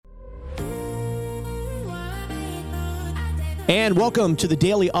And welcome to the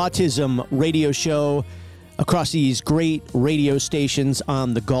Daily Autism radio show across these great radio stations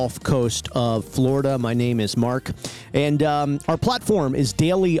on the Gulf Coast of Florida. My name is Mark, and our platform is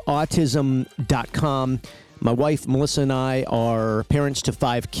dailyautism.com. My wife, Melissa, and I are parents to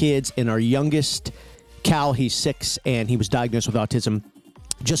 5 kids, and our youngest, Cal, he's 6, and he was diagnosed with autism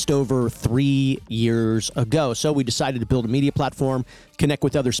just over 3 years ago. So we decided to build a media platform, connect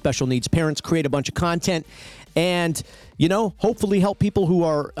with other special needs parents, create a bunch of content, and, hopefully help people who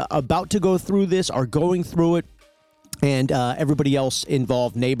are about to go through this, are going through it, and everybody else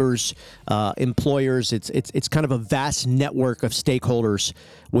involved, neighbors, employers. It's kind of a vast network of stakeholders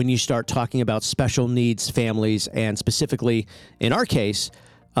when you start talking about special needs families, and specifically, in our case,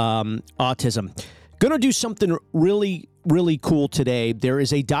 autism. Going to do something really, really cool today. There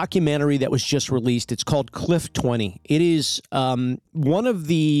is a documentary that was just released. It's called Cliff 20. It is one of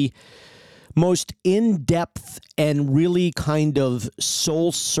the most in-depth and really kind of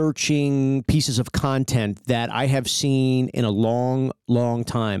soul-searching pieces of content that I have seen in a long, long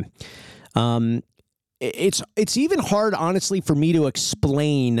time. It's even hard, honestly, for me to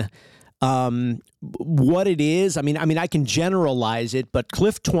explain what it is. I mean, I can generalize it, but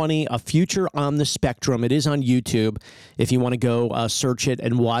Cliff 20, A Future on the Spectrum. It is on YouTube if you want to go search it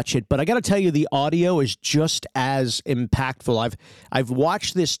and watch it. But I got to tell you, the audio is just as impactful. I've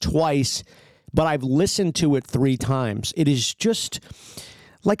watched this twice, but I've listened to it 3 times. It is just,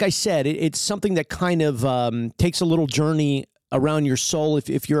 like I said, it's something that kind of takes a little journey around your soul.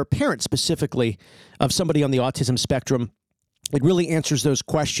 If you're a parent specifically of somebody on the autism spectrum, it really answers those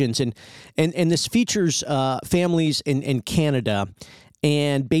questions. And this features families in Canada.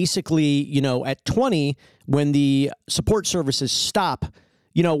 And basically, at 20, when the support services stop,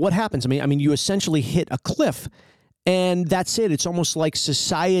 what happens? I mean, you essentially hit a cliff, and that's it. It's almost like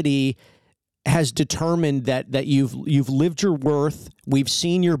society has determined that you've lived your worth, we've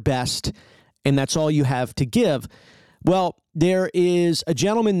seen your best, and that's all you have to give. Well, there is a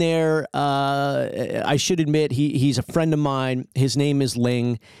gentleman there, I should admit, he's a friend of mine. His name is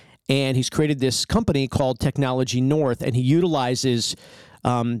Ling, and he's created this company called Technology North, and he utilizes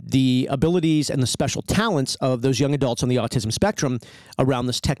the abilities and the special talents of those young adults on the autism spectrum around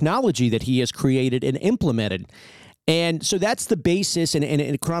this technology that he has created and implemented. And so that's the basis, and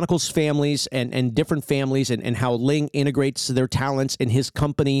it chronicles families and different families and how Ling integrates their talents in his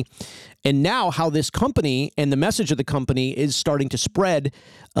company, and now how this company and the message of the company is starting to spread,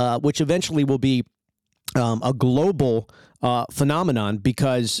 which eventually will be a global phenomenon,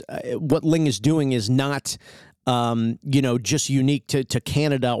 because what Ling is doing is not, just unique to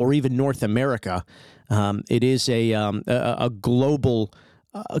Canada or even North America. It is a global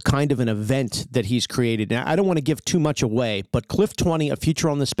kind of an event that he's created. Now, I don't want to give too much away, but Cliff 20, A Future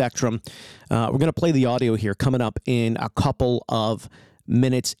on the Spectrum, we're going to play the audio here coming up in a couple of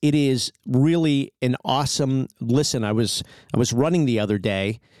minutes. It is really an awesome listen. I was running the other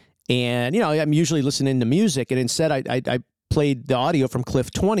day, and, I'm usually listening to music, and instead I played the audio from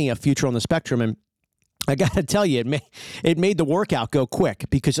Cliff 20, A Future on the Spectrum, and I got to tell you, it made the workout go quick,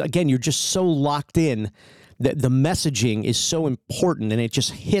 because, again, you're just so locked in. The messaging is so important, and it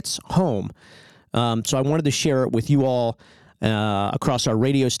just hits home. So I wanted to share it with you all across our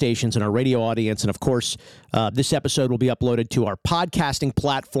radio stations and our radio audience. And, of course, this episode will be uploaded to our podcasting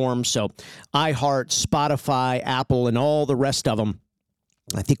platform. So iHeart, Spotify, Apple, and all the rest of them.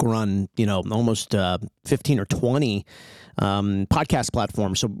 I think we're on, almost 15 or 20 podcast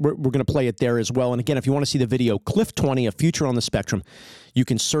platforms. So we're going to play it there as well. And, again, if you want to see the video, Cliff 20, A Future on the Spectrum, you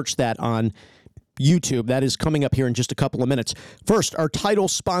can search that on YouTube. That is coming up here in just a couple of minutes. First, our title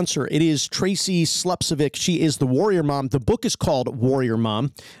sponsor, it is Tracy Slepcevic. She is the Warrior Mom. The book is called Warrior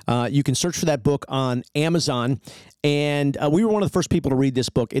Mom. You can search for that book on Amazon. And we were one of the first people to read this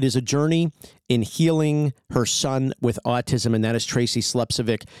book. It is a journey in healing her son with autism, and that is Tracy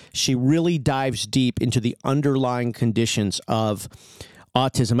Slepcevic. She really dives deep into the underlying conditions of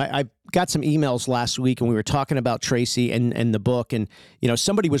autism. I got some emails last week, and we were talking about Tracy and the book, and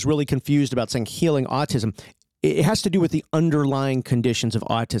somebody was really confused about saying healing autism. It has to do with the underlying conditions of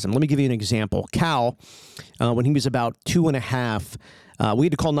autism. Let me give you an example. Cal, when he was about 2.5, we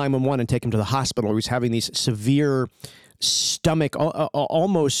had to call 911 and take him to the hospital. He was having these severe stomach,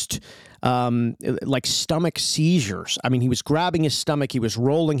 almost like stomach seizures. I mean, he was grabbing his stomach, he was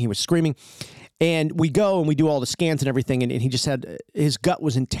rolling, he was screaming. And we go and we do all the scans and everything, and he just had, his gut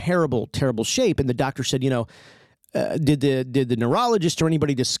was in terrible, terrible shape. And the doctor said, did the neurologist or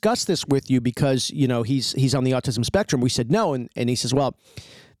anybody discuss this with you, because, he's on the autism spectrum? We said no. And he says, well,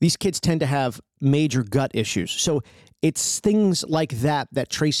 these kids tend to have major gut issues. So it's things like that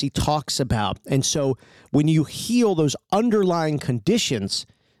Tracy talks about. And so when you heal those underlying conditions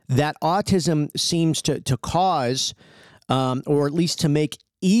that autism seems to cause, or at least to make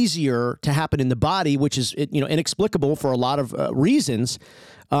easier to happen in the body, which is inexplicable for a lot of reasons.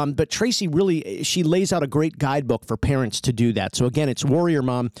 But Tracy she lays out a great guidebook for parents to do that. So again, it's Warrior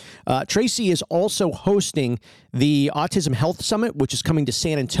Mom. Tracy is also hosting the Autism Health Summit, which is coming to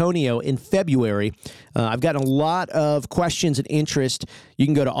San Antonio in February. I've gotten a lot of questions and interest. You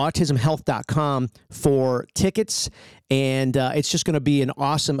can go to autismhealth.com for tickets. And it's just going to be an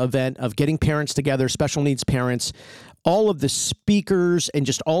awesome event of getting parents together, special needs parents, all of the speakers and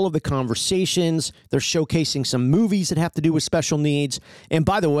just all of the conversations. They're showcasing some movies that have to do with special needs. And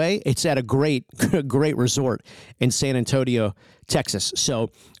by the way, it's at a great resort in San Antonio, Texas. So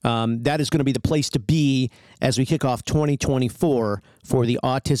that is going to be the place to be as we kick off 2024 for the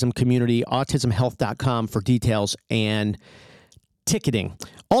autism community. Autismhealth.com for details and ticketing.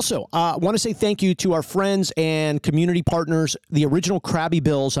 Also, I want to say thank you to our friends and community partners, the original Krabby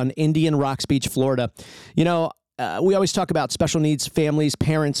Bills on Indian Rocks Beach, Florida. We always talk about special needs families,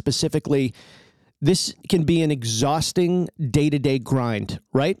 parents specifically. This can be an exhausting day-to-day grind,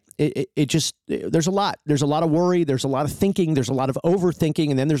 right? There's a lot. There's a lot of worry. There's a lot of thinking. There's a lot of overthinking.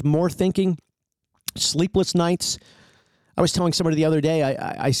 And then there's more thinking, sleepless nights. I was telling somebody the other day,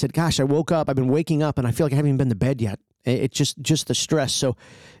 I said, gosh, I've been waking up and I feel like I haven't even been to bed yet. It's just the stress. So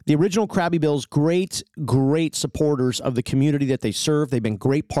the original Krabby Bills, great supporters of the community that they serve. They've been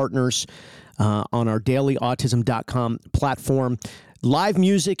great partners on our dailyautism.com platform. Live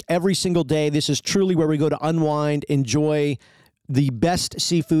music every single day. This is truly where we go to unwind, enjoy the best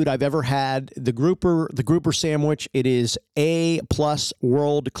seafood I've ever had. The grouper sandwich, it is A+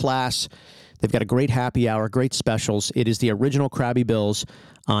 world class. They've got a great happy hour, great specials. It is the original Krabby Bills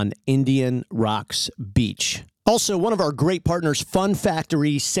on Indian Rocks Beach. Also, one of our great partners, Fun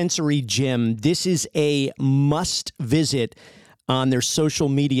Factory Sensory Gym. This is a must visit on their social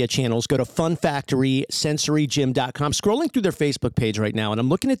media channels. Go to funfactorysensorygym.com. Scrolling through their Facebook page right now, and I'm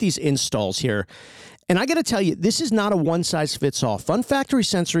looking at these installs here. And I got to tell you, this is not a one-size-fits-all. Fun Factory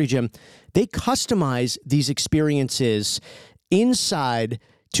Sensory Gym, they customize these experiences inside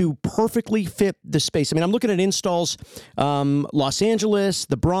to perfectly fit the space. I mean, I'm looking at installs, Los Angeles,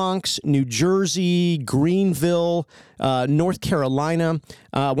 the Bronx, New Jersey, Greenville, North Carolina,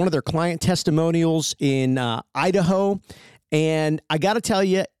 one of their client testimonials in Idaho. And I got to tell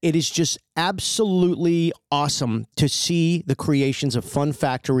you, it is just absolutely awesome to see the creations of Fun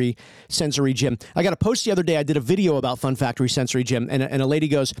Factory Sensory Gym. I got a post the other day. I did a video about Fun Factory Sensory Gym, and a lady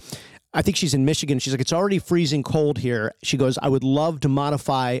goes, I think she's in Michigan. She's like, it's already freezing cold here. She goes, I would love to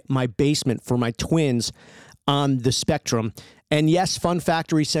modify my basement for my twins on the spectrum. And yes, Fun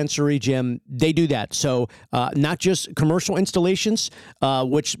Factory Sensory Gym, they do that. So not just commercial installations,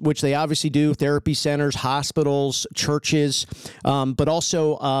 which they obviously do, therapy centers, hospitals, churches, but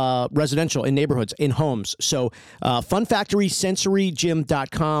also residential in neighborhoods, in homes. So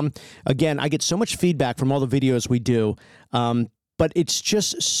funfactorysensorygym.com. Again, I get so much feedback from all the videos we do. But it's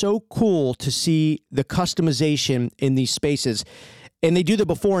just so cool to see the customization in these spaces. And they do the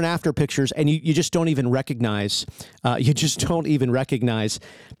before and after pictures, and you just don't even recognize, the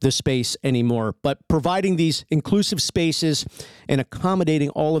space anymore. But providing these inclusive spaces and accommodating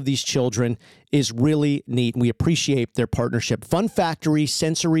all of these children is really neat. And we appreciate their partnership.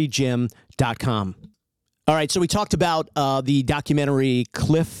 funfactorysensorygym.com. All right, so we talked about the documentary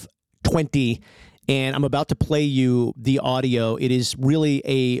Cliff 20. And I'm about to play you the audio. It is really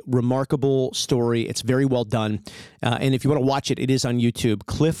a remarkable story. It's very well done. And if you want to watch it, it is on YouTube.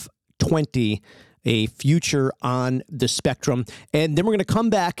 Cliff 20, A Future on the Spectrum. And then we're going to come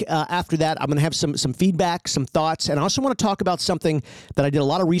back after that. I'm going to have some feedback, some thoughts. And I also want to talk about something that I did a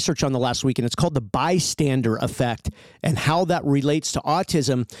lot of research on the llast week, and it's called the Bystander Effect and how that relates to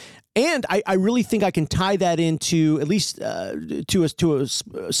autism. And I really think I can tie that into, at least to a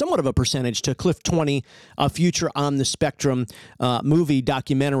somewhat of a percentage, to Cliff 20, A Future on the Spectrum movie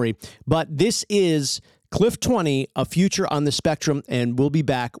documentary. But this is Cliff 20, A Future on the Spectrum, and we'll be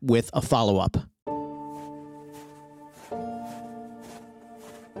back with a follow-up.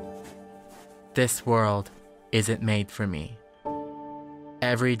 This world isn't made for me.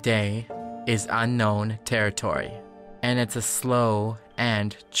 Every day is unknown territory, and it's a slow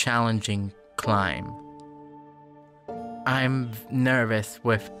and challenging climb. I'm nervous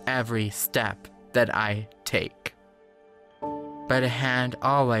with every step that I take, but a hand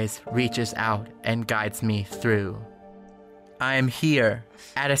always reaches out and guides me through. I am here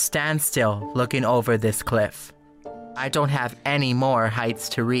at a standstill looking over this cliff. I don't have any more heights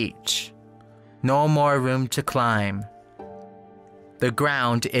to reach. No more room to climb. The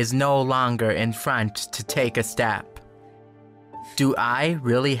ground is no longer in front to take a step. Do I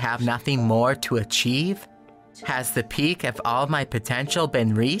really have nothing more to achieve? Has the peak of all my potential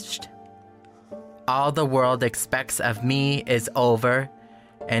been reached? All the world expects of me is over,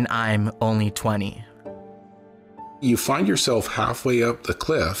 and I'm only 20. You find yourself halfway up the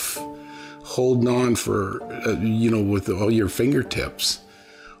cliff, holding on for, with all your fingertips,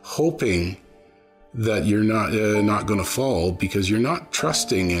 hoping that you're not going to fall because you're not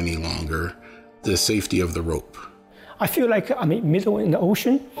trusting any longer the safety of the rope. I feel like I'm in the middle in the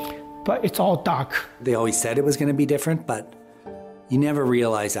ocean, but it's all dark. They always said it was going to be different, but you never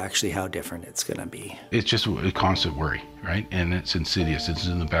realize actually how different it's going to be. It's just a constant worry, right? And it's insidious. It's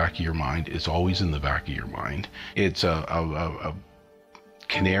in the back of your mind. It's always in the back of your mind. It's a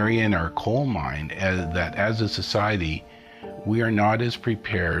canary in our coal mine that as a society, we are not as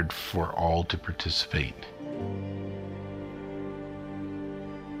prepared for all to participate.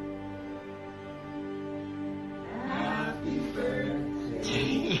 Happy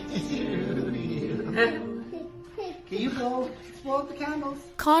birthday to you. Can you blow out the candles?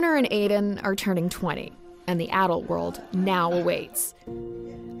 Connor and Aiden are turning 20, and the adult world now awaits.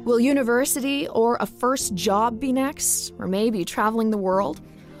 Will university or a first job be next, or maybe traveling the world?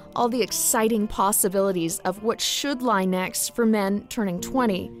 All the exciting possibilities of what should lie next for men turning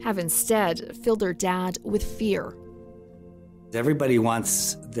 20 have instead filled their dad with fear. Everybody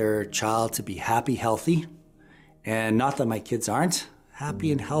wants their child to be happy, healthy, and not that my kids aren't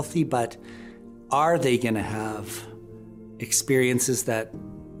happy and healthy, but are they going to have experiences that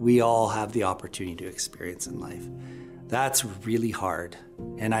we all have the opportunity to experience in life? That's really hard,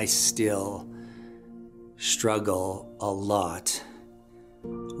 and I still struggle a lot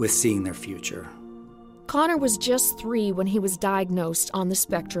with seeing their future. Connor was just 3 when he was diagnosed on the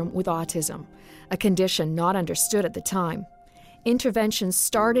spectrum with autism, a condition not understood at the time. Interventions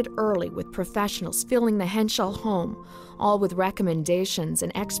started early with professionals filling the Henshaw home, all with recommendations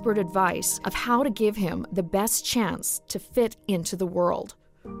and expert advice of how to give him the best chance to fit into the world.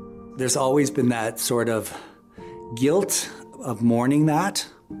 There's always been that sort of guilt of mourning that,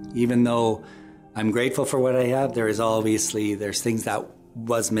 even though I'm grateful for what I have, there's things that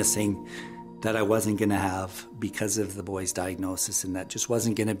was missing that I wasn't going to have because of the boy's diagnosis, and that just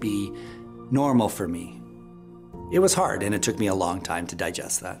wasn't going to be normal for me. It was hard, and it took me a long time to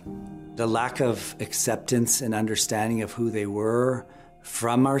digest that. The lack of acceptance and understanding of who they were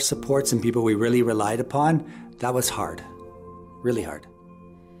from our supports and people we really relied upon, that was hard, really hard.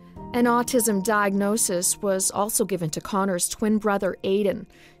 An autism diagnosis was also given to Connor's twin brother Aiden,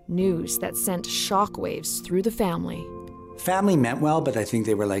 news that sent shockwaves through the family. Family meant well, but I think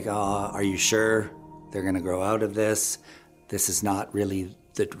they were like, are you sure they're going to grow out of this? This is not really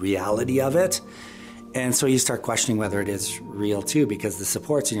the reality of it. And so you start questioning whether it is real too, because the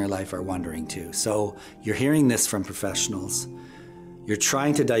supports in your life are wondering too. So you're hearing this from professionals. You're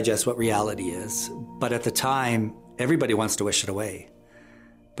trying to digest what reality is. But at the time, everybody wants to wish it away.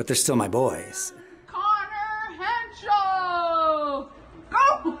 But they're still my boys. Connor Henshaw!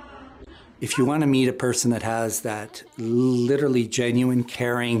 Go! If you want to meet a person that has that literally genuine,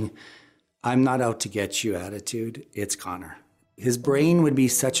 caring, I'm not out to get you attitude, it's Connor. His brain would be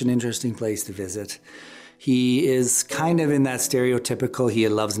such an interesting place to visit. He is kind of in that stereotypical, he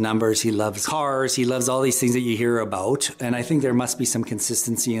loves numbers, he loves cars, he loves all these things that you hear about. And I think there must be some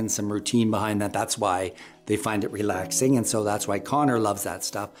consistency and some routine behind that. That's why they find it relaxing. And so that's why Connor loves that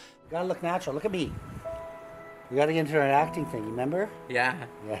stuff. You gotta look natural, look at me. You gotta get into an acting thing, remember? Yeah.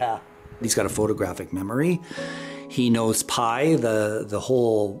 Yeah. He's got a photographic memory. He knows pi, the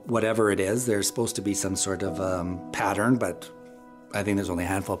whole whatever it is. There's supposed to be some sort of pattern, but I think there's only a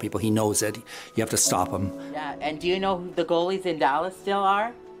handful of people. He knows it. You have to stop him. Yeah, and do you know who the goalies in Dallas still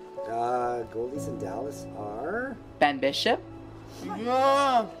are? Goalies in Dallas are? Ben Bishop.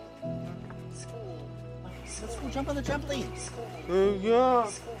 Yeah. Let's go jump on the trampoline. Yeah.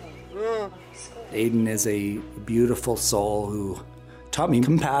 Aiden is a beautiful soul who taught me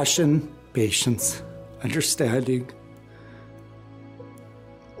compassion, patience, understanding.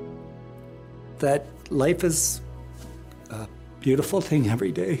 That life is a beautiful thing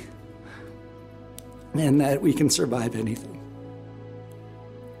every day, and that we can survive anything.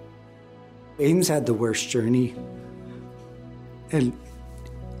 Aiden's had the worst journey, and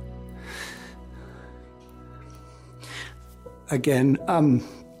again,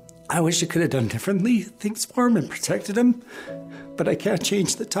 I wish I could have done differently things for him and protected him, but I can't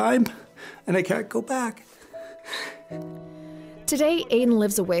change the time, and I can't go back. Today, Aiden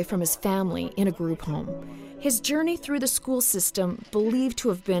lives away from his family in a group home. His journey through the school system believed to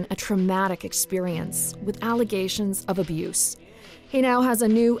have been a traumatic experience with allegations of abuse. He now has a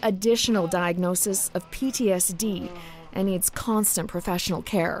new additional diagnosis of PTSD and needs constant professional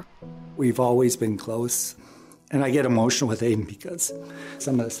care. We've always been close, and I get emotional with Aiden because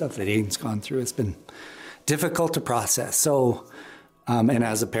some of the stuff that Aiden's gone through has been difficult to process. So, and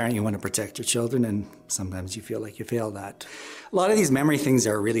as a parent, you want to protect your children, and sometimes you feel like you fail that. A lot of these memory things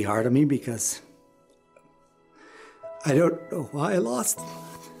are really hard on me because I don't know why I lost them.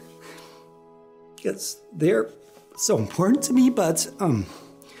 Because they're so important to me, but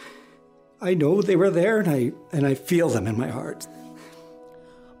I know they were there, and I feel them in my heart.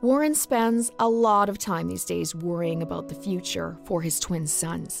 Warren spends a lot of time these days worrying about the future for his twin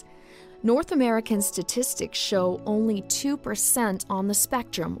sons. North American statistics show only 2% on the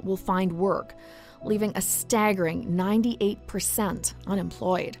spectrum will find work, leaving a staggering 98%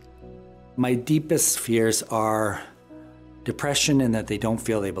 unemployed. My deepest fears are depression and that they don't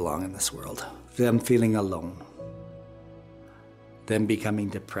feel they belong in this world. Them feeling alone. Them becoming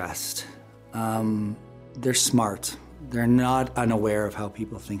depressed. They're smart. They're not unaware of how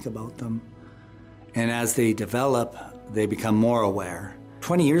people think about them. And as they develop, they become more aware.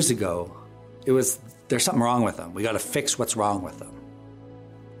 20 years ago, it was, there's something wrong with them. We got to fix what's wrong with them.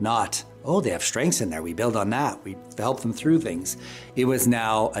 Not, oh, they have strengths in there. We build on that. We help them through things. It was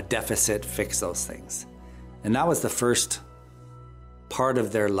now a deficit, fix those things. And that was the first part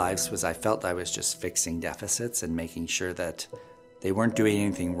of their lives was I felt I was just fixing deficits and making sure that they weren't doing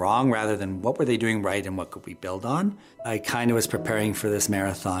anything wrong rather than what were they doing right and what could we build on. I kind of was preparing for this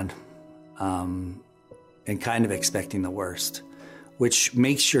marathon and kind of expecting the worst, which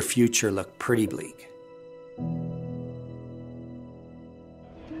makes your future look pretty bleak.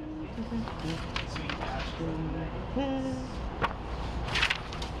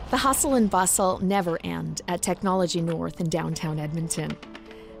 The hustle and bustle never end at Technology North in downtown Edmonton.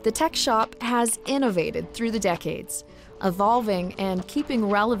 The tech shop has innovated through the decades. Evolving and keeping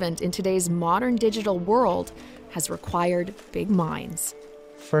relevant in today's modern digital world has required big minds.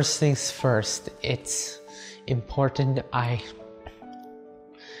 First things first, it's important I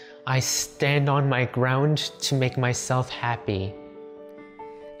stand on my ground to make myself happy.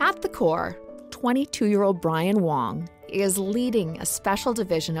 At the core, 22-year-old Brian Huang is leading a special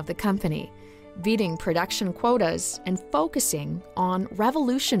division of the company, beating production quotas and focusing on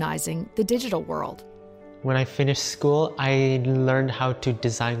revolutionizing the digital world. When I finished school, I learned how to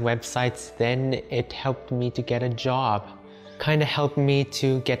design websites. Then it helped me to get a job. Kind of helped me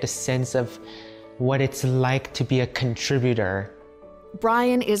to get a sense of what it's like to be a contributor.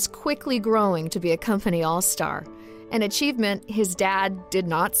 Brian is quickly growing to be a company all-star, an achievement his dad did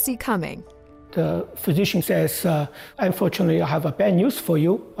not see coming. The physician says, unfortunately, I have a bad news for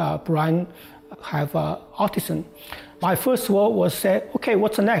you. Brian have autism. My first word was say, okay,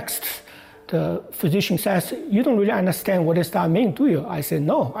 what's next? The physician says, you don't really understand what does that mean, do you? I said,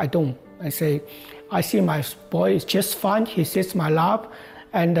 no, I don't. I say, I see my boy is just fine. He sits in my lap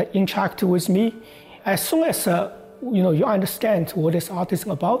and interacts with me. As soon as you understand what is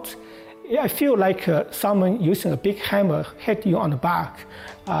autism about, I feel like someone using a big hammer hit you on the back.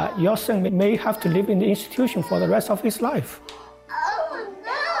 Your son may have to live in the institution for the rest of his life. Oh,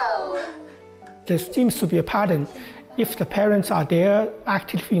 no! There seems to be a pattern. If the parents are there,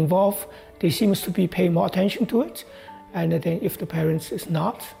 actively involved, they seem to be paying more attention to it. And then if the parents is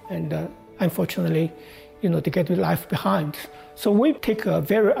not, and unfortunately, they get their life behind. So we take a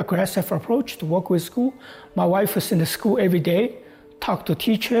very aggressive approach to work with school. My wife is in the school every day, talk to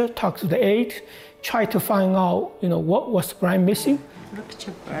teacher, talk to the aide, try to find out, what was Brian missing. Look at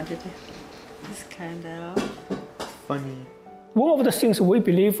your brother. He's kind of Funny. One of the things we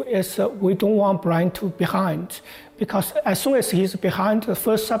believe is we don't want Brian to be behind, because as soon as he's behind the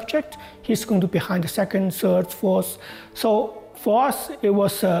first subject, he's going to be behind the second, third, fourth. So for us, it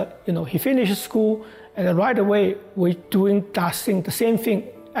was, he finished school, and right away we're doing that thing, the same thing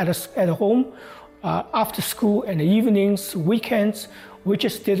at home, after school and the evenings, weekends. We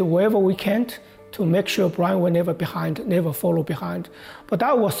just did whatever we can to make sure Brian was never behind, never follow behind. But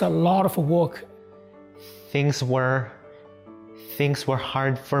that was a lot of work. Things were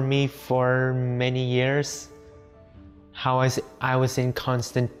hard for me for many years. I was in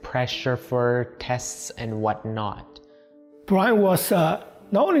constant pressure for tests and whatnot. Brian was not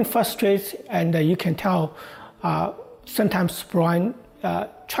only frustrated, and you can tell sometimes Brian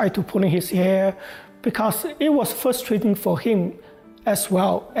tried to pull in his hair, because it was frustrating for him as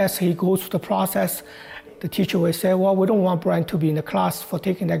well as he goes through the process. The teacher will say, well, we don't want Brian to be in the class for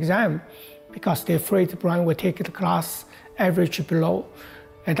taking the exam, because they're afraid Brian will take the class average below.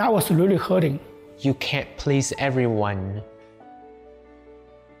 And that was really hurting. you can't please everyone.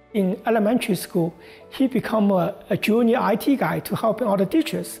 In elementary school, he became a junior IT guy to help all the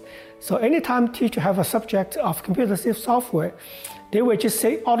teachers. So anytime teacher have a subject of computer software, they will just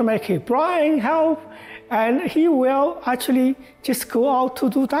say automatically, Brian, help! And he will actually just go out to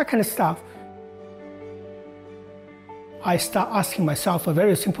do that kind of stuff. I start asking myself a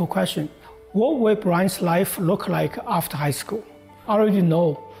very simple question. What will Brian's life look like after high school? I already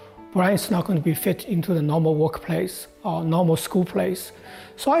know Brian's not going to be fit into the normal workplace or normal school place.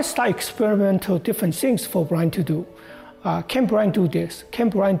 So I start experimenting different things for Brian to do. Can Brian do this? Can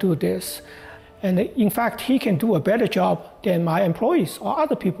Brian do this? And in fact, he can do a better job than my employees or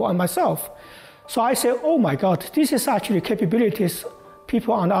other people and myself. So I say, oh my God, this is actually capabilities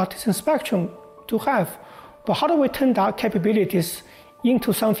people on the autism spectrum to have. But how do we turn that capabilities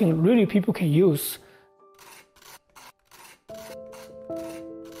into something really people can use?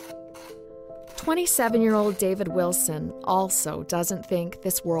 27-year-old David Wilson also doesn't think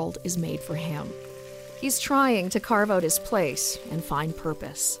this world is made for him. He's trying to carve out his place and find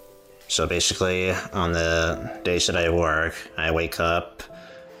purpose. So basically, on the days that I work, I wake up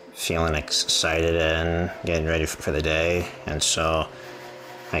feeling excited and getting ready for the day. And so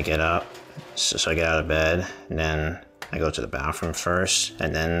I get up, so I get out of bed, and then I go to the bathroom first,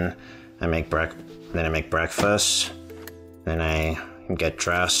 and then I make breakfast, then I get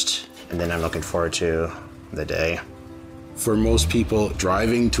dressed, and then I'm looking forward to the day. For most people,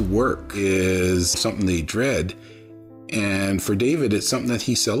 driving to work is something they dread. And for David, it's something that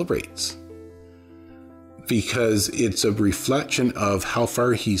he celebrates because it's a reflection of how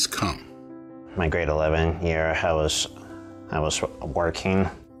far he's come. My grade 11 year, I was working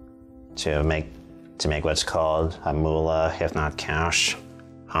to make what's called a moolah, if not cash.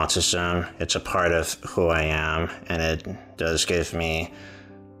 Autism, it's a part of who I am, and it does give me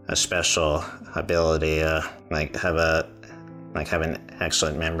a special ability to have an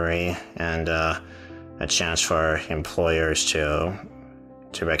excellent memory and a chance for employers to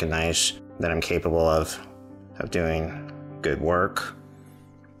recognize that I'm capable of doing good work.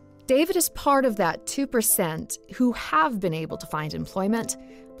 David is part of that 2% who have been able to find employment,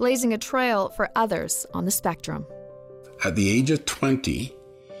 blazing a trail for others on the spectrum. At the age of 20,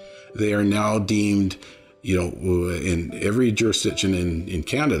 they are now deemed, in every jurisdiction in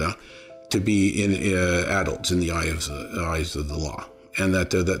Canada, to be adults in the eyes of the law, and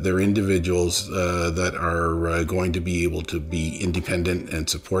that they're individuals that are going to be able to be independent and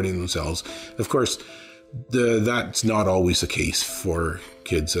supporting themselves. Of course, that's not always the case for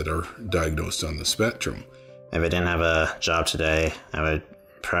kids that are diagnosed on the spectrum. If I didn't have a job today, I'd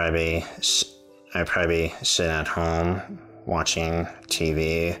probably sit at home watching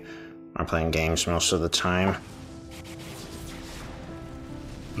TV or playing games most of the time.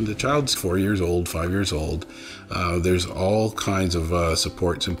 When the child's 4 years old, 5 years old, there's all kinds of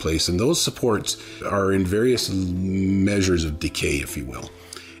supports in place, and those supports are in various measures of decay, if you will.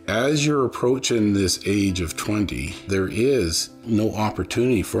 As you're approaching this age of 20, there is no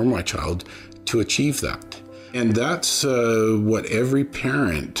opportunity for my child to achieve that. And that's what every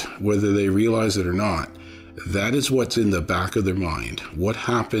parent, whether they realize it or not, that is what's in the back of their mind. What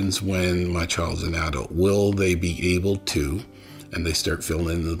happens when my child's an adult? Will they be able to, and they start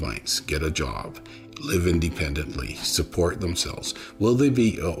filling in the blanks, get a job, live independently, support themselves? Will they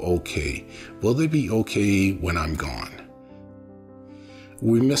be okay? Will they be okay when I'm gone?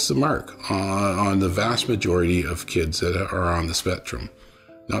 We miss the mark on the vast majority of kids that are on the spectrum.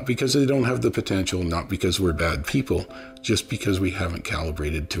 Not because they don't have the potential, not because we're bad people, just because we haven't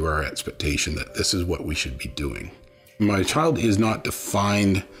calibrated to our expectation that this is what we should be doing. My child is not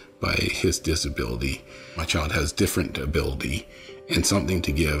defined by his disability. My child has different ability and something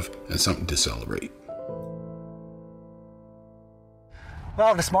to give and something to celebrate.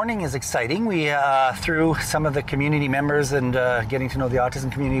 Well, this morning is exciting. We, through some of the community members and getting to know the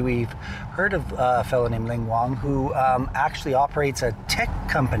autism community, we've heard of a fellow named Ling Huang who actually operates a tech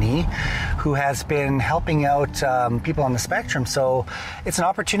company who has been helping out people on the spectrum. So it's an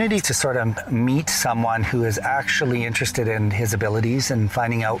opportunity to sort of meet someone who is actually interested in his abilities and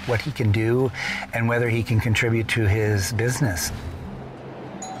finding out what he can do and whether he can contribute to his business.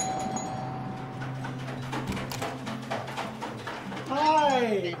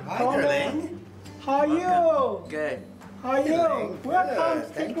 Hi, Ling. How are you? Good. How are you? Good. Welcome to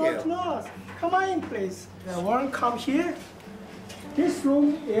Thank Technology you. North. Come on in, please. One, come here. This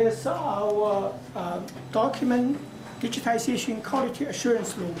room is our document digitization quality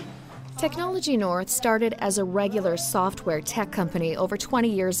assurance room. Technology North started as a regular software tech company over 20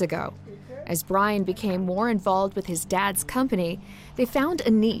 years ago. As Brian became more involved with his dad's company, they found a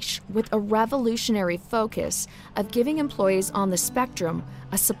niche with a revolutionary focus of giving employees on the spectrum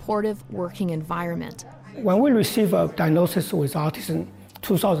a supportive working environment. When we received a diagnosis with autism,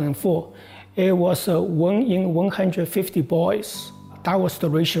 2004, it was 1 in 150 boys. That was the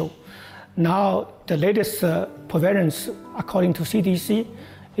ratio. Now, the latest prevalence, according to CDC,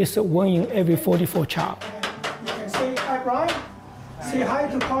 is 1 in every 44 child. You can say hi, Brian. Say hi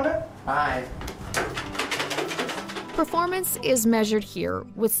to Connor. Hi. Performance is measured here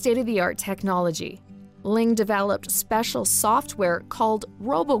with state-of-the-art technology. Ling developed special software called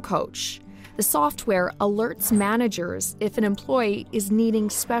RoboCoach. The software alerts managers if an employee is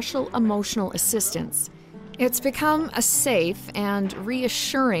needing special emotional assistance. It's become a safe and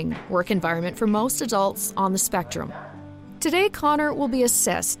reassuring work environment for most adults on the spectrum. Today, Connor will be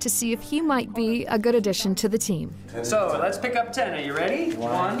assessed to see if he might be a good addition to the team. So let's pick up 10. Are you ready?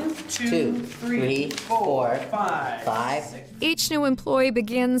 1, 2, 3, 4, 5. Each new employee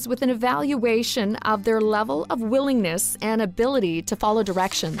begins with an evaluation of their level of willingness and ability to follow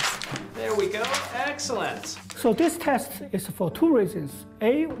directions. There we go. Excellent. So this test is for 2 reasons.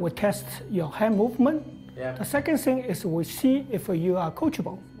 A, we test your hand movement. Yeah. The second thing is we see if you are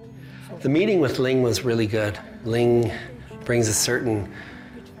coachable. The meeting with Ling was really good. Ling brings a certain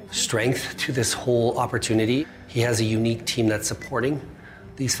strength to this whole opportunity. He has a unique team that's supporting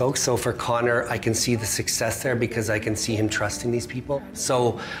these folks. So for Connor, I can see the success there because I can see him trusting these people.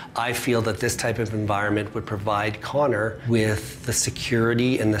 So I feel that this type of environment would provide Connor with the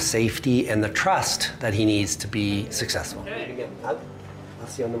security and the safety and the trust that he needs to be successful. Okay. I'll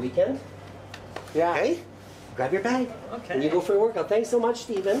see you on the weekend. Yeah. Okay? Grab your bag. Okay. And you go for your workout. Thanks so much,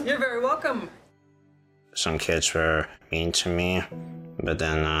 Stephen. You're very welcome. Some kids were mean to me, but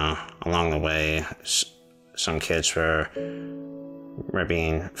then along the way, some kids were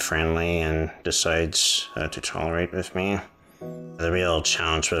being friendly and decides to tolerate with me. The real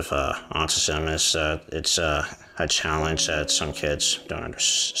challenge with autism is it's a challenge that some kids don't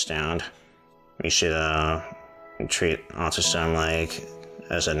understand. We should treat autism like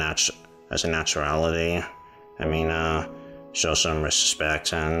as a naturality. I mean, show some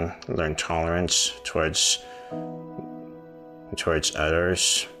respect and learn tolerance towards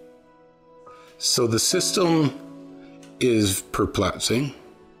others. So the system is perplexing,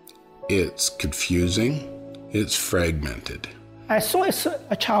 it's confusing, it's fragmented. As soon as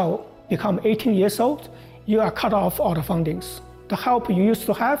a child becomes 18 years old, you are cut off all the fundings. The help you used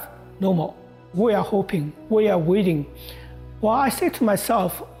to have, no more. We are hoping, we are waiting. Well, I say to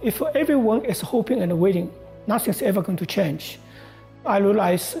myself, if everyone is hoping and waiting, nothing's ever going to change. I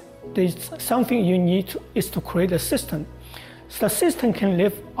realize there's something you need is to create a system. So the system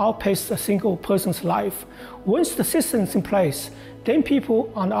can outpace a single person's life. Once the system is in place, then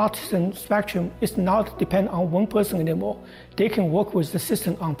people on the autism spectrum is not dependent on one person anymore. They can work with the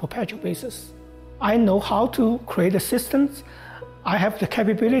system on a perpetual basis. I know how to create the systems. I have the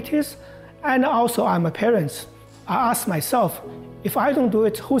capabilities, and also I'm a parent. I ask myself, if I don't do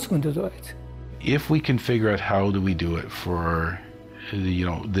it, who's going to do it? If we can figure out how do we do it for,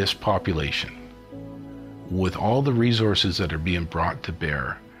 this population, with all the resources that are being brought to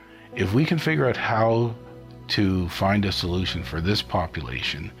bear, if we can figure out how to find a solution for this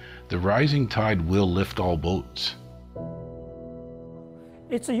population, the rising tide will lift all boats.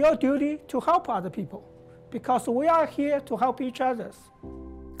 It's your duty to help other people because we are here to help each other.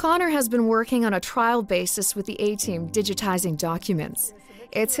 Connor has been working on a trial basis with the A-Team digitizing documents.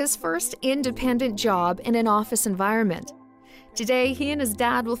 It's his first independent job in an office environment. Today, he and his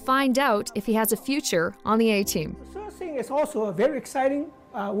dad will find out if he has a future on the A-Team. The third thing is also very exciting.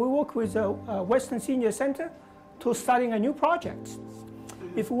 We work with Western Senior Center to starting a new project.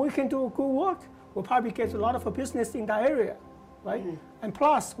 If we can do good work, we'll probably get a lot of business in that area, right? And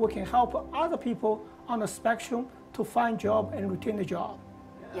plus, we can help other people on the spectrum to find job and retain the job.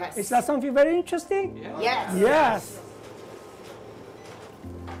 Yes. Is that something very interesting? Yes. Yes.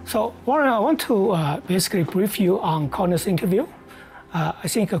 So, Warren, I want to basically brief you on Connor's interview. I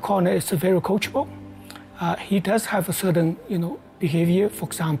think Connor is very coachable. He does have a certain, behavior. For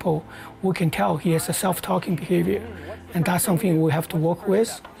example, we can tell he has a self-talking behavior, and that's something we have to work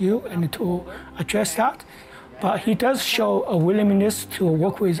with you and to address that. But he does show a willingness to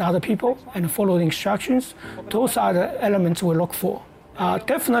work with other people and follow the instructions. Those are the elements we look for.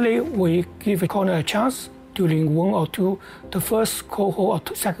 Definitely, we give Connor a chance during 1 or 2, the first cohort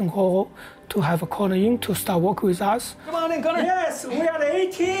or second cohort, to have a Connor in to start working with us. Come on in, Connor. Yes, we are the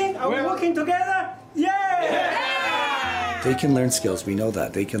A-Team. Are we working together? Yeah! They can learn skills. We know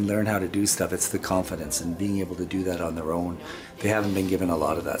that. They can learn how to do stuff. It's the confidence and being able to do that on their own. They haven't been given a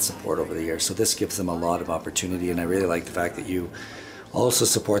lot of that support over the years. So this gives them a lot of opportunity. And I really like the fact that you also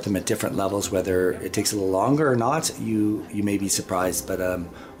support them at different levels, whether it takes a little longer or not, you may be surprised. But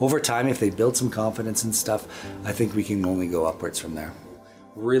over time, if they build some confidence and stuff, I think we can only go upwards from there.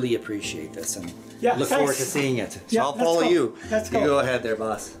 Really appreciate this and look forward to seeing it. So I'll follow you. You go ahead there,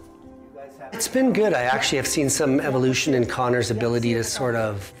 boss. It's been good. I actually have seen some evolution in Connor's ability to sort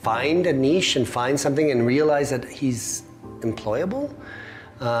of find a niche and find something and realize that he's employable.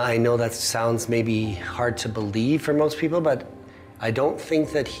 I know that sounds maybe hard to believe for most people, but I don't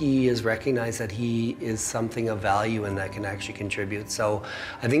think that he has recognized that he is something of value and that can actually contribute. So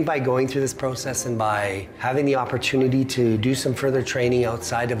I think by going through this process and by having the opportunity to do some further training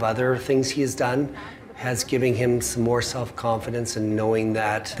outside of other things he has done, has given him some more self-confidence and knowing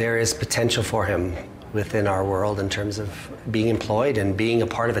that there is potential for him within our world in terms of being employed and being a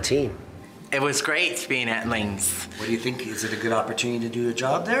part of a team. It was great being at Ling's. What do you think? Is it a good opportunity to do a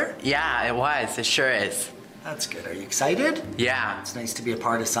job there? Yeah, it was. It sure is. That's good. Are you excited? Yeah. It's nice to be a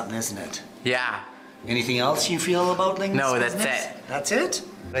part of something, isn't it? Yeah. Anything else you feel about Ling's No, that's business? it. That's it?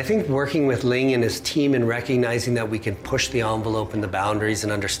 I think working with Ling and his team and recognizing that we can push the envelope and the boundaries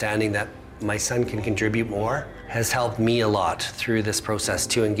and understanding that my son can contribute more has helped me a lot through this process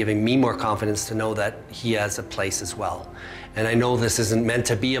too, and giving me more confidence to know that he has a place as well. And I know this isn't meant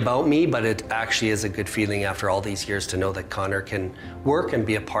to be about me, but it actually is a good feeling after all these years to know that Connor can work and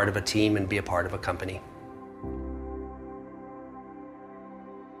be a part of a team and be a part of a company.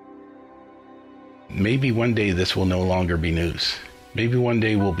 Maybe one day this will no longer be news. Maybe one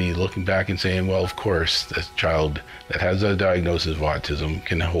day we'll be looking back and saying, well, of course, this child that has a diagnosis of autism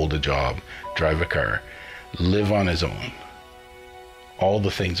can hold a job, drive a car, live on his own. All the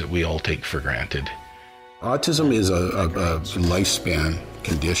things that we all take for granted. Autism is a lifespan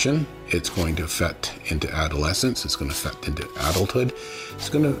condition. It's going to affect into adolescence. It's going to affect into adulthood. It's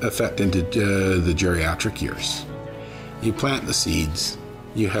going to affect into the geriatric years. You plant the seeds.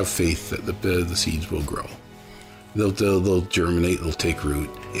 You have faith that the seeds will grow. They'll germinate, they'll take root.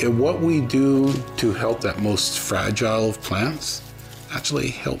 And what we do to help that most fragile of plants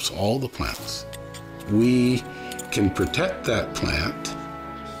actually helps all the plants. We can protect that plant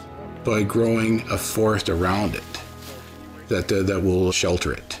by growing a forest around it that will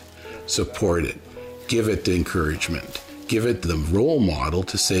shelter it, support it, give it the encouragement, give it the role model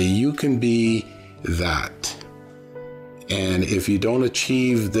to say you can be that. And if you don't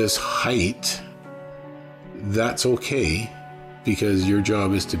achieve this height, that's okay, because your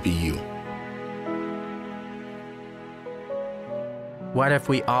job is to be you. What if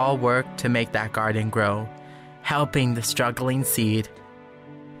we all work to make that garden grow, helping the struggling seed?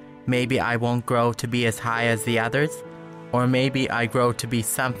 Maybe I won't grow to be as high as the others, or maybe I grow to be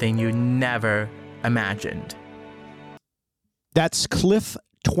something you never imagined. That's Cliff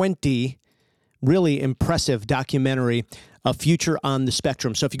 20, really impressive documentary, A Future on the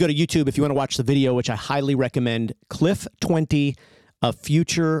Spectrum. So if you go to YouTube, if you want to watch the video, which I highly recommend, Cliff 20, A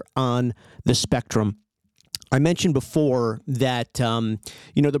Future on the Spectrum. I mentioned before that,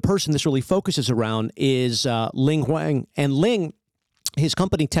 the person this really focuses around is Ling Huang. And Ling, his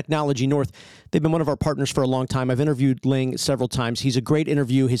company, Technology North, they've been one of our partners for a long time. I've interviewed Ling several times. He's a great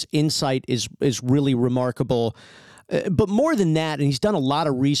interview. His insight is really remarkable. But more than that, and he's done a lot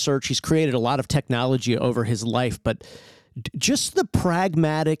of research, he's created a lot of technology over his life, but just the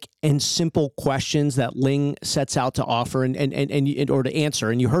pragmatic and simple questions that Ling sets out to offer and or to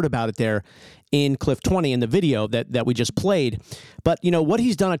answer, and you heard about it there in Cliff 20 in the video that we just played. But what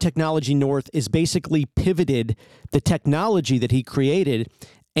he's done at Technology North is basically pivoted the technology that he created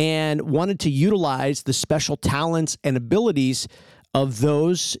and wanted to utilize the special talents and abilities of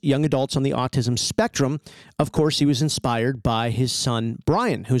those young adults on the autism spectrum. Of course, he was inspired by his son,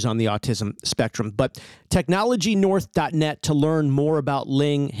 Brian, who's on the autism spectrum. But technologynorth.net to learn more about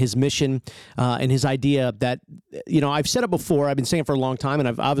Ling, his mission, and his idea that, I've said it before, I've been saying it for a long time, and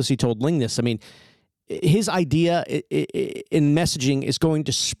I've obviously told Ling this. I mean, his idea in messaging is going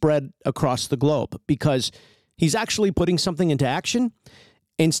to spread across the globe because he's actually putting something into action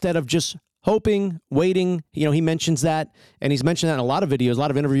instead of just hoping, waiting. He mentions that, and he's mentioned that in a lot of videos, a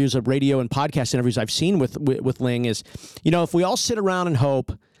lot of interviews of radio and podcast interviews I've seen with Ling is, if we all sit around and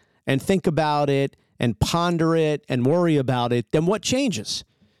hope and think about it and ponder it and worry about it, then what changes?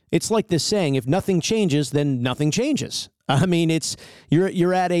 It's like this saying, if nothing changes, then nothing changes. I mean,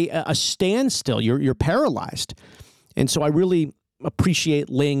 you're at a standstill. You're paralyzed. And so I really appreciate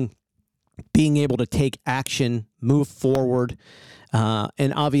Ling being able to take action, move forward,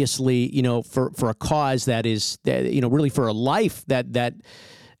 and obviously, for a cause that is, really for a life that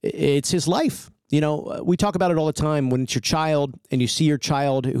it's his life. We talk about it all the time when it's your child and you see your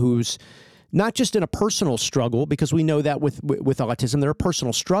child who's not just in a personal struggle, because we know that with autism, there are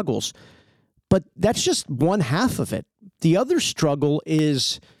personal struggles, but that's just one half of it. The other struggle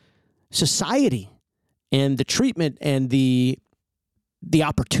is society and the treatment and the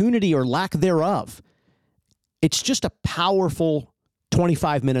opportunity or lack thereof. It's just a powerful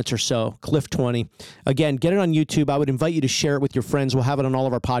 25 minutes or so, Cliff 20. Again, get it on YouTube. I would invite you to share it with your friends. We'll have it on all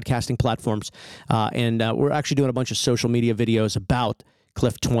of our podcasting platforms. And we're actually doing a bunch of social media videos about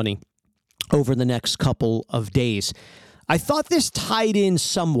Cliff 20 over the next couple of days. I thought this tied in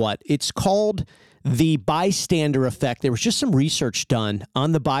somewhat. It's called the Bystander Effect. There was just some research done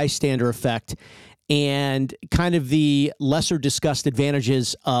on the Bystander Effect and kind of the lesser discussed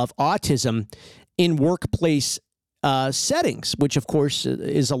advantages of autism in workplace settings, which of course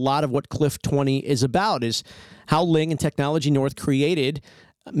is a lot of what Cliff 20 is about, is how Ling and Technology North created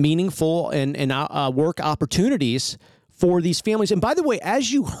meaningful and work opportunities for these families. And by the way,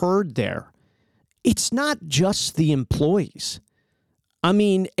 as you heard there, it's not just the employees. I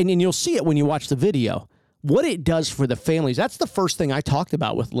mean, and you'll see it when you watch the video, what it does for the families. That's the first thing I talked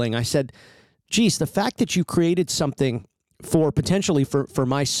about with Ling. I said, geez, the fact that you created something potentially for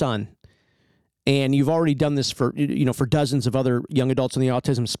my son, and you've already done this for dozens of other young adults on the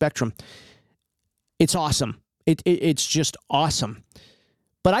autism spectrum, it's awesome. It's just awesome.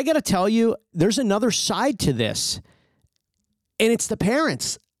 But I got to tell you, there's another side to this, and it's the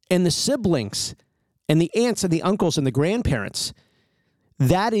parents and the siblings and the aunts and the uncles and the grandparents.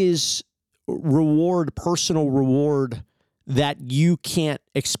 That is personal reward that you can't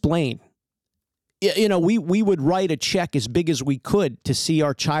explain. We would write a check as big as we could to see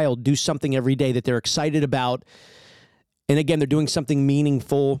our child do something every day that they're excited about. And again, they're doing something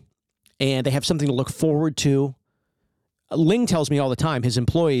meaningful and they have something to look forward to. Ling tells me all the time, his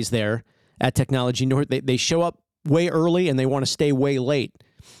employees there at Technology North, they show up way early and they want to stay way late.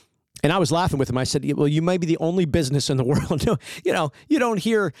 And I was laughing with him. I said, well, you might be the only business in the world. You don't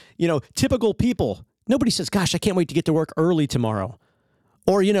hear, typical people. Nobody says, gosh, I can't wait to get to work early tomorrow.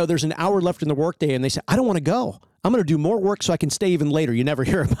 Or, there's an hour left in the workday and they say, I don't want to go. I'm going to do more work so I can stay even later. You never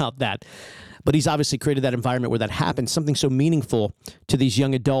hear about that. But he's obviously created that environment where that happens, something so meaningful to these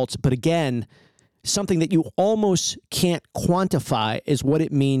young adults. But again, something that you almost can't quantify is what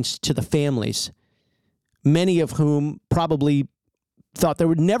it means to the families, many of whom probably thought there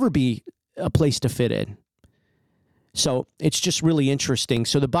would never be a place to fit in. So it's just really interesting.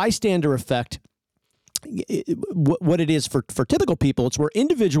 So the Bystander Effect, what it is for typical people, it's where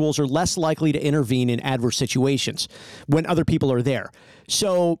individuals are less likely to intervene in adverse situations when other people are there.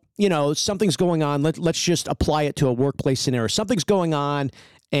 So, something's going on. Let's just apply it to a workplace scenario. Something's going on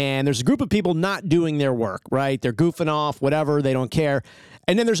and there's a group of people not doing their work, right? They're goofing off, whatever, they don't care.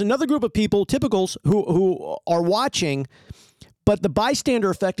 And then there's another group of people, typicals, who are watching, but the Bystander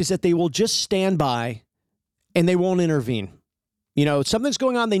Effect is that they will just stand by and they won't intervene. Something's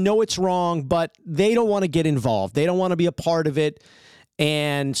going on. They know it's wrong, but they don't want to get involved. They don't want to be a part of it.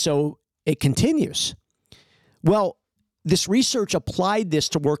 And so it continues. Well, this research applied this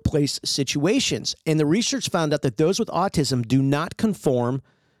to workplace situations. And the research found out that those with autism do not conform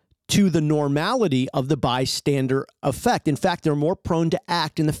to the normality of the Bystander Effect. In fact, they're more prone to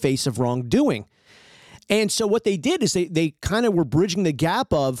act in the face of wrongdoing. And so what they did is they kind of were bridging the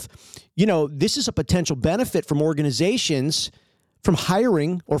gap of, this is a potential benefit from organizations from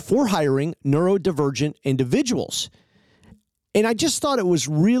hiring neurodivergent individuals. And I just thought it was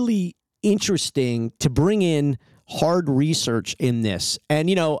really interesting to bring in hard research in this.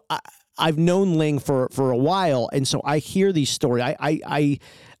 And, I've known Ling for a while, and so I hear these stories.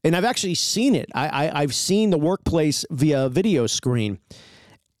 And I've actually seen it. I've seen the workplace via video screen,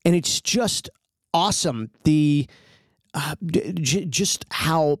 and it's just awesome. Just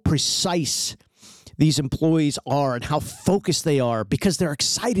how precise these employees are and how focused they are, because they're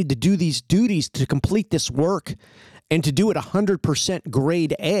excited to do these duties, to complete this work, and to do it 100%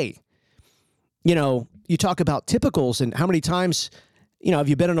 grade A. You talk about typicals and how many times, have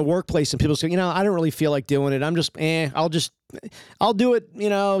you been in a workplace and people say, I don't really feel like doing it. I'm just, I'll do it,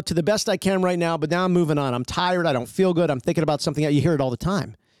 to the best I can right now, but now I'm moving on. I'm tired. I don't feel good. I'm thinking about something else. You hear it all the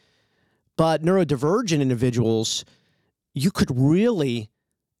time. But neurodivergent individuals, you could really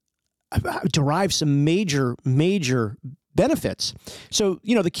derive some major benefits. So,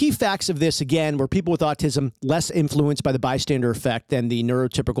 the key facts of this, again, were people with autism less influenced by the Bystander Effect than the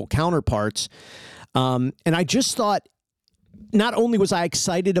neurotypical counterparts. And I just thought not only was I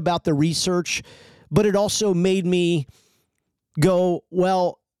excited about the research, but it also made me go,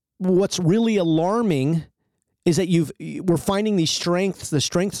 well, what's really alarming is that we're finding these strengths. The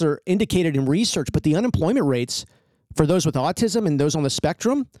strengths are indicated in research, but the unemployment rates for those with autism and those on the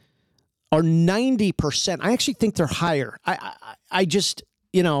spectrum are 90%. I actually think they're higher. I just,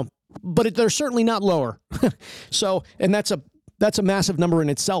 but they're certainly not lower. So, and that's a massive number in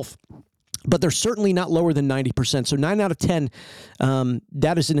itself. But they're certainly not lower than 90%. So 9 out of 10,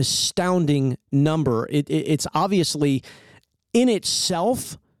 that is an astounding number. It's obviously in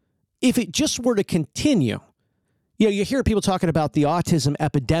itself, if it just were to continue, you hear people talking about the autism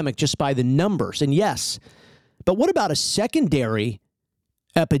epidemic just by the numbers. And yes, but what about a secondary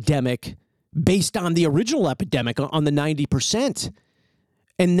epidemic based on the original epidemic on the 90%?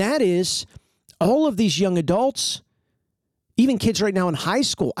 And that is all of these young adults, even kids right now in high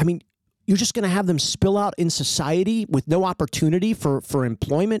school. I mean, you're just going to have them spill out in society with no opportunity for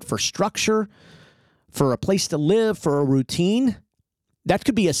employment, for structure, for a place to live, for a routine. That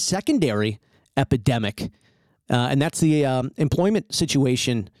could be a secondary epidemic. And that's the employment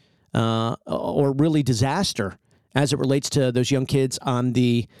situation or really disaster as it relates to those young kids on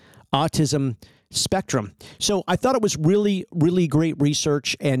the autism spectrum. So I thought it was really, really great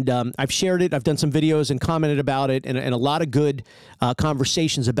research, and I've shared it. I've done some videos and commented about it, and a lot of good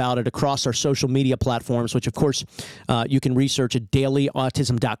conversations about it across our social media platforms, which, of course, you can research at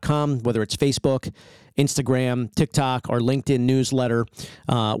dailyautism.com, whether it's Facebook, Instagram, TikTok, or LinkedIn newsletter,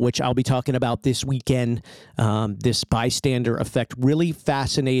 which I'll be talking about this weekend, this Bystander Effect. Really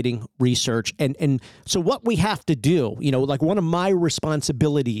fascinating research. And so what we have to do, like one of my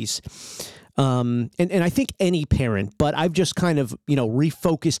responsibilities, and I think any parent, but I've just kind of,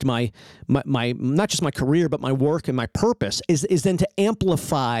 refocused my not just my career, but my work and my purpose is then to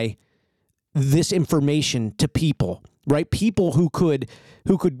amplify this information to people, right? People who could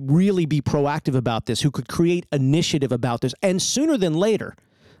really be proactive about this, who could create initiative about this. And sooner than later,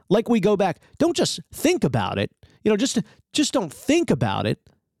 like we go back, don't just think about it, just don't think about it.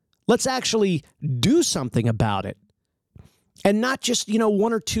 Let's actually do something about it. And not just,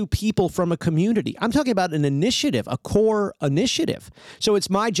 one or two people from a community. I'm talking about an initiative, a core initiative. So it's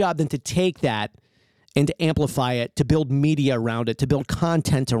my job then to take that and to amplify it, to build media around it, to build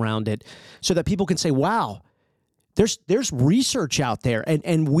content around it, so that people can say, wow, there's research out there.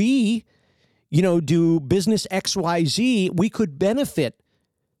 And we, do business XYZ. We could benefit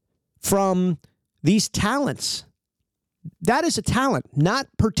from these talents. That is a talent. Not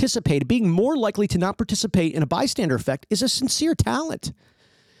participate. Being more likely to not participate in a bystander effect is a sincere talent.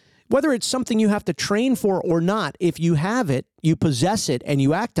 Whether it's something you have to train for or not, if you have it, you possess it, and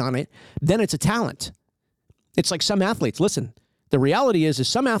you act on it, then it's a talent. It's like some athletes. Listen, the reality is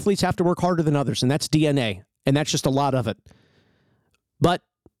some athletes have to work harder than others, and that's DNA, and that's just a lot of it. But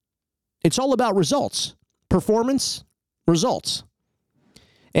it's all about results. Performance, results.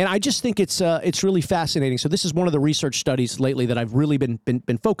 And I just think it's really fascinating. So this is one of the research studies lately that I've really been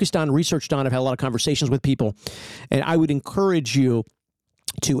focused on, researched on. I've had a lot of conversations with people. And I would encourage you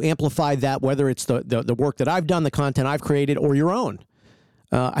to amplify that, whether it's the work that I've done, the content I've created, or your own.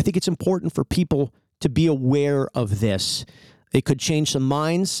 I think it's important for people to be aware of this. It could change some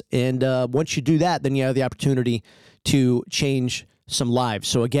minds. And once you do that, then you have the opportunity to change some lives.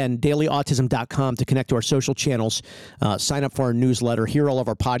 So again, dailyautism.com to connect to our social channels, sign up for our newsletter, hear all of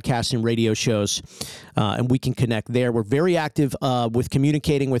our podcasts and radio shows, and we can connect there. We're very active with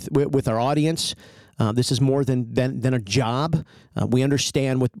communicating with our audience. This is more than a job. We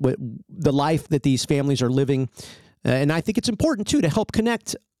understand what the life that these families are living. And I think it's important, too, to help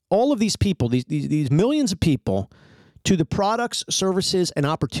connect all of these people, these millions of people, to the products, services, and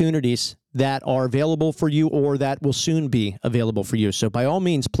opportunities that are available for you or that will soon be available for you. So by all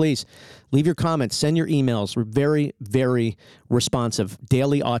means, please leave your comments, send your emails. We're very, very responsive.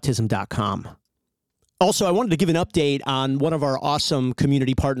 dailyautism.com. Also, I wanted to give an update on one of our awesome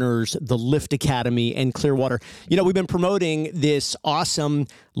community partners, the Lift Academy in Clearwater. We've been promoting this awesome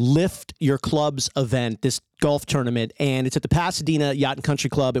Lift Your Clubs event, this golf tournament, and it's at the Pasadena Yacht and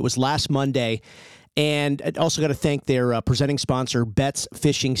Country Club. It was last Monday. And I also got to thank their presenting sponsor, Betts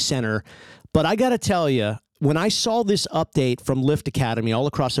Fishing Center. But I got to tell you, when I saw this update from Lift Academy all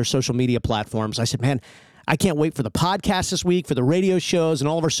across their social media platforms, I said, man, I can't wait for the podcast this week, for the radio shows and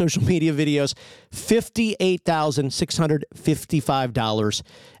all of our social media videos. $58,655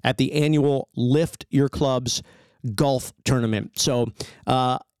 at the annual Lift Your Clubs golf tournament. So,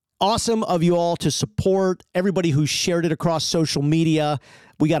 awesome of you all to support everybody who shared it across social media.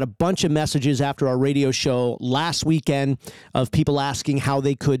 We got a bunch of messages after our radio show last weekend of people asking how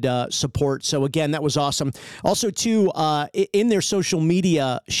they could support. So again, that was awesome. Also, too, in their social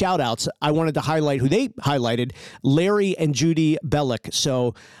media shout outs, I wanted to highlight who they highlighted, Larry and Judy Bellick.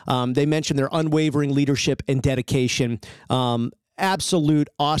 So they mentioned their unwavering leadership and dedication. Absolute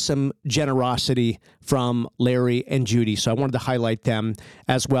awesome generosity from Larry and Judy. So I wanted to highlight them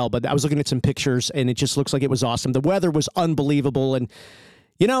as well. But I was looking at some pictures, and it just looks like it was awesome. The weather was unbelievable. And,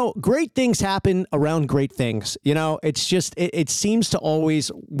 you know, great things happen around great things. You know, it's just, it seems to always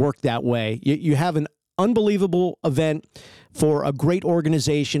work that way. You have an unbelievable event for a great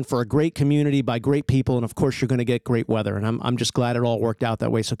organization, for a great community by great people, and of course you're going to get great weather, and I'm just glad it all worked out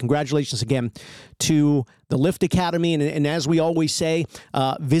that way. So congratulations again to the Lift Academy, and as we always say,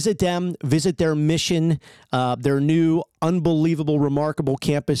 visit them, visit their mission, their new unbelievable, remarkable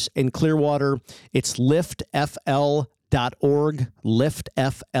campus in Clearwater. It's liftfl.org,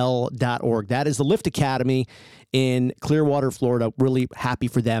 liftfl.org. That is the Lift Academy in Clearwater, Florida. Really happy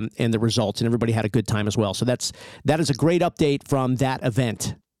for them and the results, and everybody had a good time as well. So that is a great update from that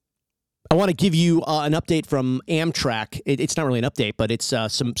event. I want to give you an update from Amtrak. It's not really an update, but it's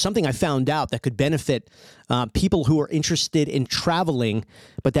something I found out that could benefit people who are interested in traveling,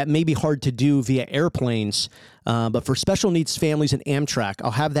 but that may be hard to do via airplanes. But for special needs families and Amtrak,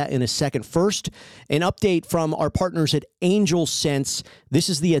 I'll have that in a second. First, an update from our partners at Angel Sense. This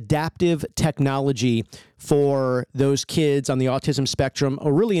is the adaptive technology for those kids on the autism spectrum,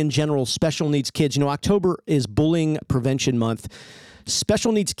 or really in general, special needs kids. You know, October is Bullying Prevention Month.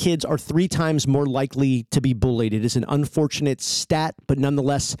 Special needs kids are 3 times more likely to be bullied. It is an unfortunate stat, but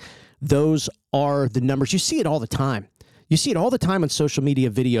nonetheless, those are the numbers. You see it all the time. You see it all the time on social media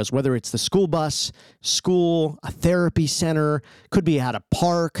videos, whether it's the school bus, school, a therapy center, could be at a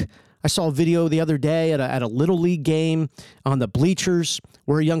park. I saw a video the other day at a Little League game on the bleachers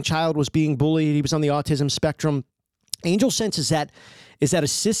where a young child was being bullied. He was on the autism spectrum. Angel Sense is that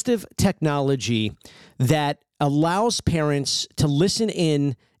assistive technology that allows parents to listen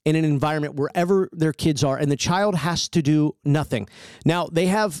in an environment wherever their kids are, and the child has to do nothing. Now, they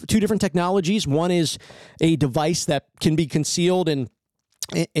have 2 different technologies. One is a device that can be concealed in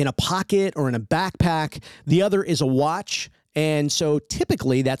a pocket or in a backpack. The other is a watch. And so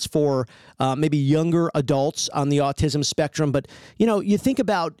typically that's for maybe younger adults on the autism spectrum. But, you know, you think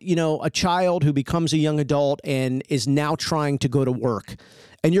about, you know, a child who becomes a young adult and is now trying to go to work,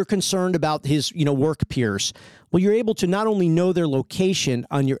 and you're concerned about his, you know, work peers. Well, you're able to not only know their location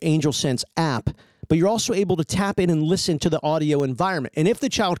on your Angel Sense app, but you're also able to tap in and listen to the audio environment. And if the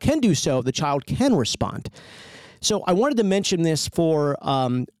child can do so, the child can respond. So I wanted to mention this for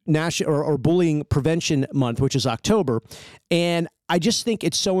National or Bullying Prevention Month, which is October. And I just think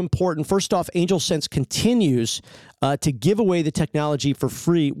it's so important. First off, Angel Sense continues to give away the technology for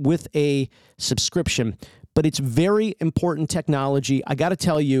free with a subscription. But it's very important technology. I got to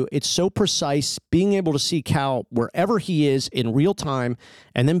tell you, it's so precise. Being able to see Cal wherever he is in real time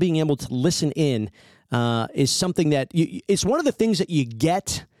and then being able to listen in is something that it's one of the things that you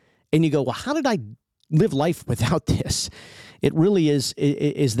get and you go, well, how did I live life without this? It really is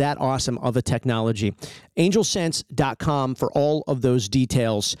that awesome of a technology. Angelsense.com for all of those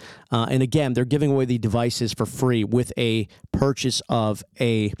details. And again, they're giving away the devices for free with a purchase of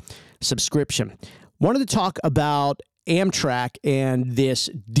a subscription. Wanted to talk about Amtrak and this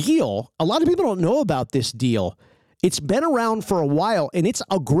deal. A lot of people don't know about this deal. It's been around for a while, and it's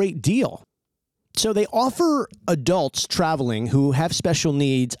a great deal. So they offer adults traveling who have special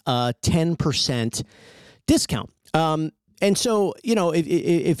needs a 10% discount. And so, you know,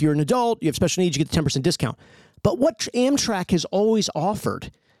 if you're an adult, you have special needs, you get the 10% discount. But what Amtrak has always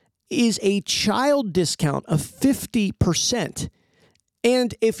offered is a child discount of 50%.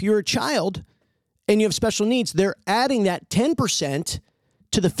 And if you're a child and you have special needs, they're adding that 10%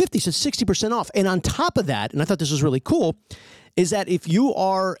 to the 50, so 60% off. And on top of that, and I thought this was really cool, is that if you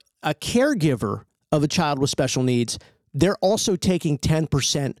are a caregiver of a child with special needs, they're also taking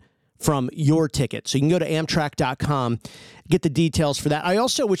 10% from your ticket. So you can go to Amtrak.com, get the details for that. I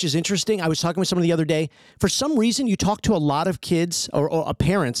also, which is interesting, I was talking with someone the other day, for some reason you talk to a lot of kids or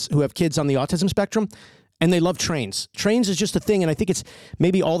parents who have kids on the autism spectrum, and they love trains. Trains is just a thing, and I think it's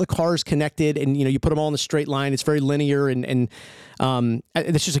maybe all the cars connected, and you know, you put them all in the straight line. It's very linear, and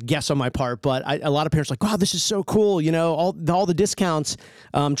it's just a guess on my part. But a lot of parents are like, wow, this is so cool. You know, all the discounts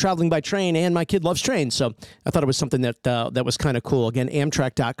traveling by train, and my kid loves trains. So I thought it was something that was kind of cool. Again,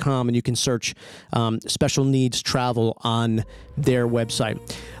 Amtrak.com, and you can search special needs travel on their website.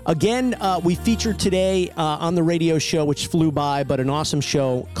 Again, we featured today on the radio show, which flew by, but an awesome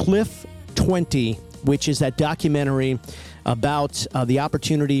show, Cliff 20. Which is that documentary about the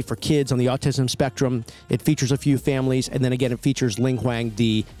opportunity for kids on the autism spectrum. It features a few families, and then again, it features Ling Huang,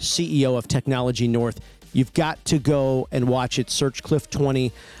 the CEO of Technology North. You've got to go and watch it. Search Cliff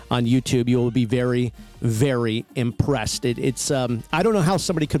 20 on YouTube. You will be very, very impressed. It's I don't know how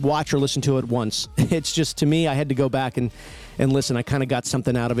somebody could watch or listen to it once. It's just, to me, I had to go back and listen. I kind of got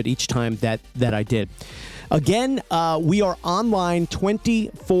something out of it each time that I did. Again, we are online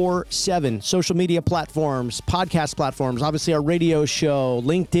 24/7. Social media platforms, podcast platforms, obviously our radio show,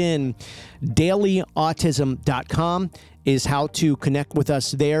 LinkedIn, dailyautism.com is how to connect with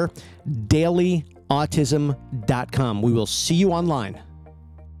us there. dailyautism.com. We will see you online.